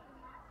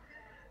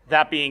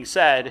that being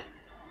said,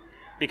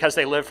 because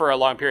they live for a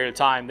long period of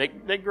time,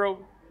 they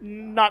grow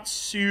not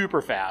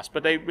super fast,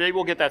 but they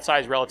will get that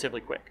size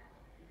relatively quick.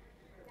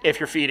 If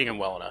you're feeding them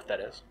well enough, that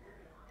is.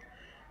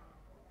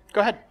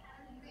 Go ahead.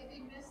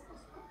 Maybe miss this.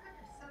 What kind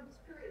of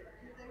substrate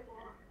do they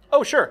want?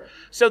 Oh, sure.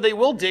 So they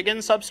will dig in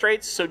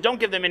substrates, so don't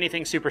give them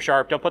anything super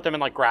sharp. Don't put them in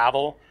like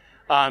gravel.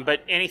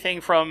 But anything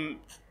from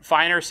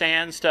finer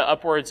sands to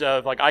upwards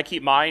of, like, I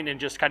keep mine in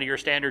just kind of your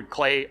standard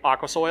clay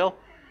aqua soil,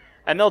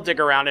 and they'll dig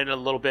around in it a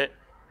little bit.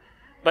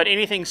 But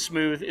anything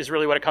smooth is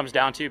really what it comes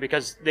down to,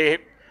 because they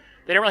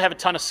don't really have a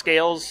ton of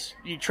scales.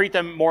 You treat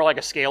them more like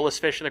a scaleless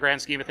fish in the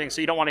grand scheme of things,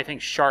 so you don't want anything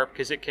sharp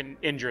because it can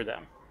injure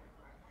them,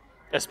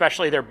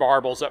 especially their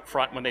barbels up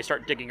front when they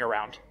start digging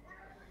around.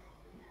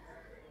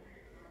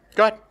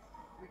 Go ahead.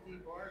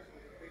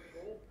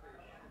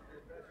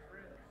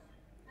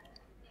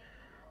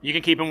 You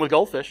can keep them with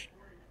goldfish.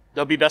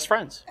 They'll be best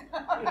friends.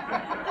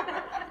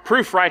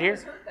 Proof right here.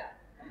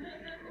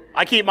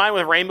 I keep mine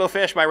with rainbow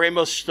fish. My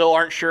rainbows still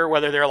aren't sure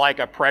whether they're like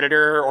a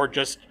predator or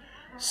just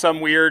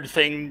some weird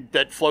thing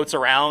that floats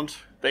around.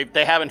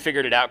 They haven't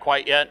figured it out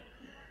quite yet.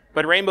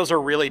 But rainbows are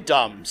really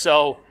dumb.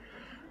 So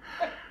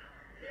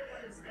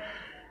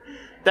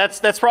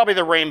that's probably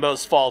the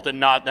rainbow's fault and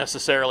not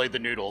necessarily the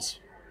noodles.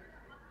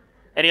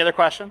 Any other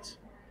questions?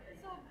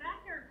 So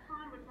backyard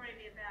pond would probably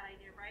be a bad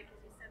idea, right?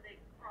 Because you said they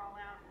crawl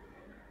out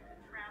and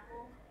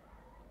travel.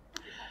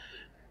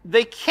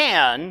 They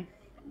can,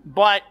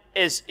 but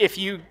if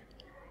you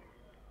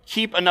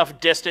keep enough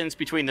distance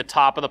between the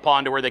top of the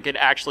pond to where they could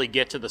actually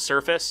get to the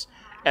surface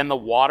and the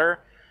water,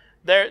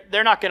 they're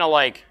not going to,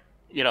 like,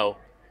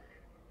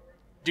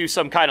 do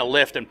some kind of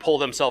lift and pull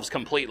themselves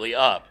completely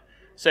up.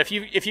 So if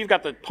you've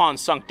got the pond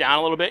sunk down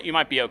a little bit, you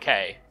might be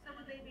okay. So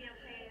would they be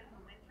okay in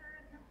the winter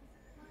in the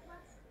Pacific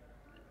Northwest?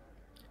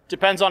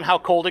 Depends on how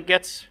cold it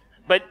gets.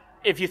 But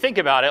if you think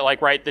about it,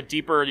 like, right, the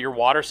deeper your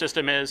water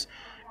system is,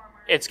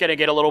 it's going to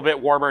get a little bit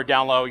warmer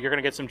down low. You're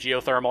going to get some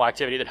geothermal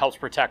activity that helps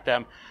protect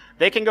them.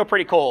 They can go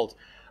pretty cold.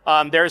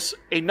 There's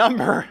a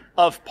number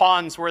of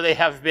ponds where they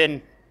have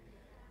been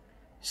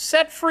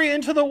set free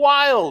into the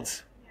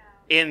wild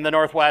in the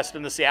Northwest,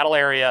 in the Seattle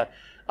area.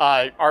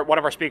 One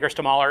of our speakers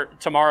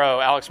tomorrow,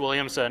 Alex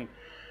Williamson,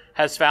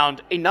 has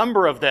found a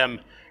number of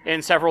them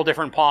in several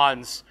different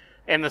ponds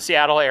in the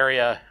Seattle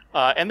area,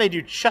 and they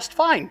do just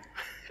fine.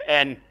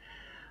 And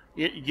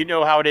you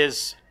know how it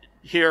is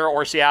here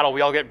or Seattle.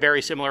 We all get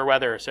very similar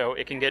weather, so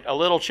it can get a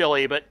little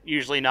chilly, but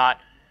usually not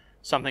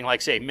something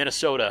like, say,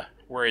 Minnesota,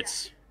 where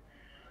it's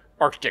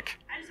Arctic.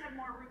 I just have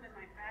more room in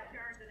my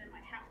backyard than in my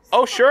house.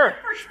 Oh, sure,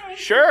 For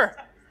tanks sure. and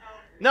stuff,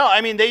 so. No,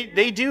 I mean,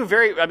 they do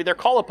they're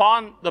called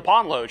the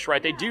pond loach,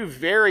 right? They do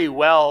very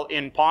well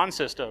in pond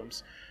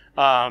systems.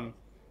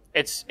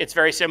 It's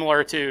very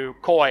similar to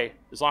koi,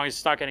 as long as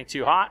it's not getting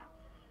too hot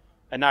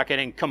and not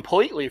getting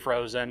completely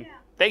frozen. Yeah.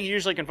 They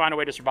usually can find a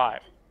way to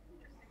survive.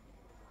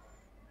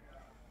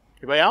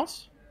 Anybody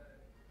else?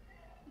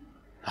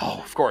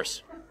 Oh, of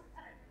course.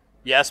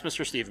 Yes,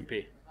 Mr. Stephen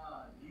P.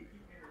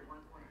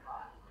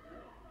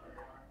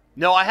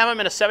 No, I have them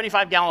in a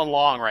 75-gallon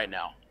long right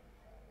now.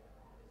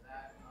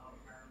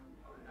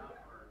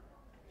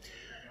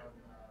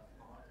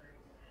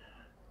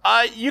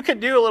 You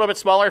could do a little bit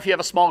smaller if you have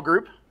a small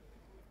group.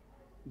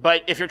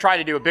 But if you're trying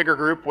to do a bigger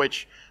group,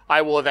 which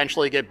I will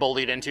eventually get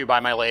bullied into by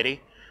my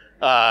lady,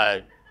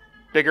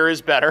 bigger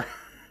is better.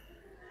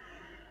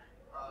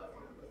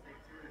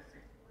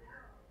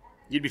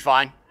 You'd be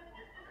fine.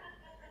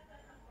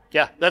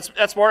 Yeah,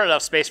 that's more than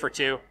enough space for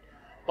two.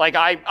 Like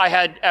I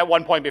had at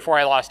one point before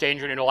I lost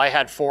Danger Noodle, I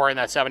had 4 in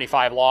that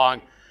 75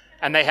 long,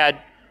 and they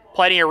had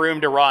plenty of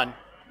room to run,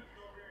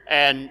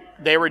 and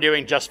they were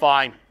doing just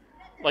fine.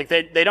 Like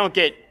they don't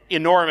get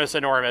enormous,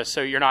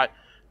 so you're not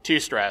too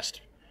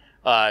stressed.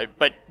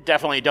 But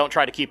definitely don't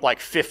try to keep like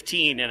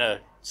 15 in a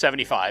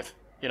 75.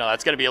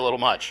 That's going to be a little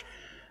much.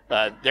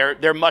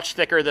 They're much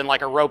thicker than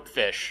like a rope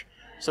fish,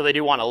 so they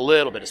do want a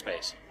little bit of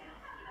space.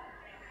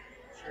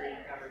 I'm sure you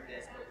covered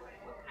this, but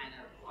what kind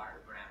of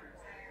water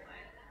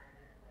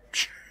parameters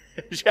do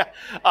you like?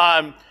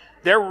 Yeah,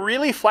 they're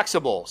really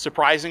flexible.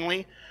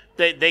 Surprisingly,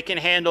 they can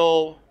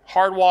handle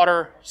hard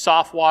water,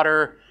 soft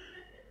water,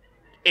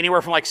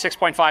 anywhere from like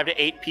 6.5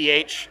 to 8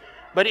 pH.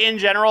 But in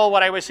general,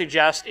 what I would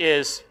suggest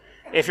is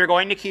if you're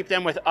going to keep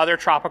them with other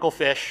tropical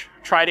fish,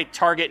 try to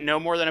target no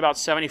more than about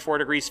 74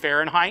 degrees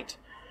Fahrenheit.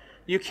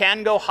 You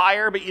can go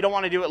higher, but you don't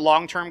want to do it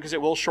long term because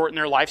it will shorten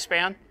their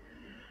lifespan.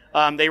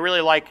 They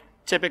really like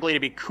typically to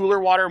be cooler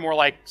water, more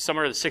like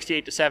somewhere to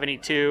 68 to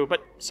 72,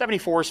 but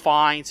 74 is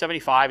fine.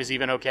 75 is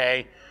even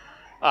okay.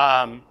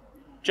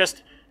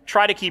 Just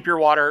try to keep your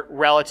water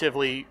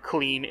relatively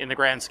clean in the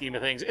grand scheme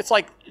of things. It's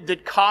like the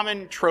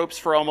common tropes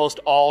for almost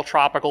all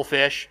tropical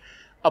fish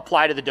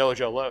apply to the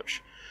Dojo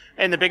Loach.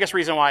 And the biggest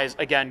reason why is,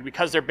 again,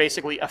 because they're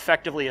basically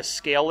effectively a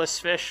scaleless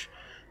fish,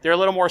 they're a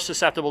little more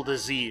susceptible to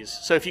disease.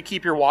 So if you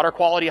keep your water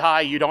quality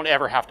high, you don't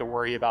ever have to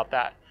worry about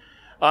that.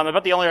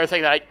 About the only other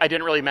thing that I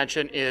didn't really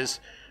mention is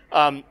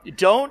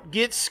don't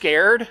get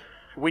scared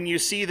when you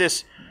see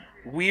this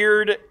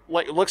weird,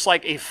 looks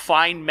like a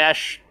fine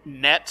mesh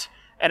net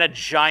and a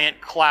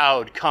giant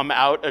cloud come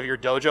out of your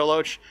Dojo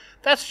Loach.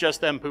 That's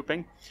just them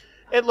pooping.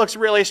 It looks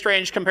really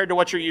strange compared to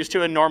what you're used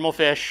to in normal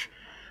fish.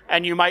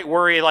 And you might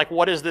worry, like,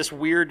 what is this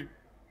weird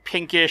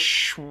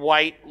pinkish,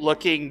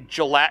 white-looking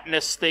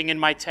gelatinous thing in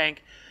my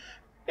tank?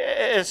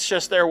 It's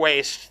just their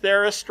waste.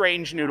 They're a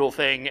strange noodle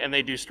thing, and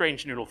they do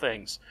strange noodle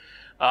things.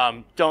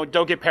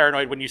 Don't get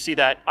paranoid when you see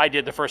that. I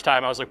did the first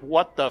time. I was like,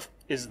 what the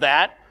is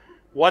that?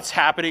 What's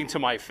happening to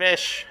my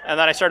fish? And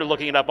then I started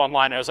looking it up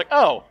online, and I was like,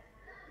 oh,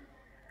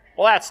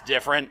 well, that's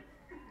different.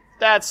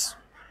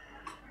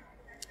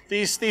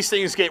 These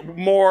things get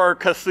more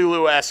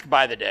Cthulhu-esque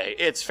by the day.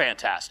 It's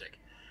fantastic.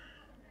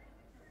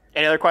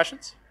 Any other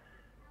questions?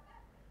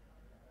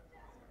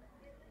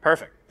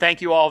 Perfect.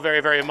 Thank you all very,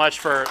 very much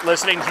for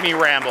listening to me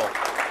ramble.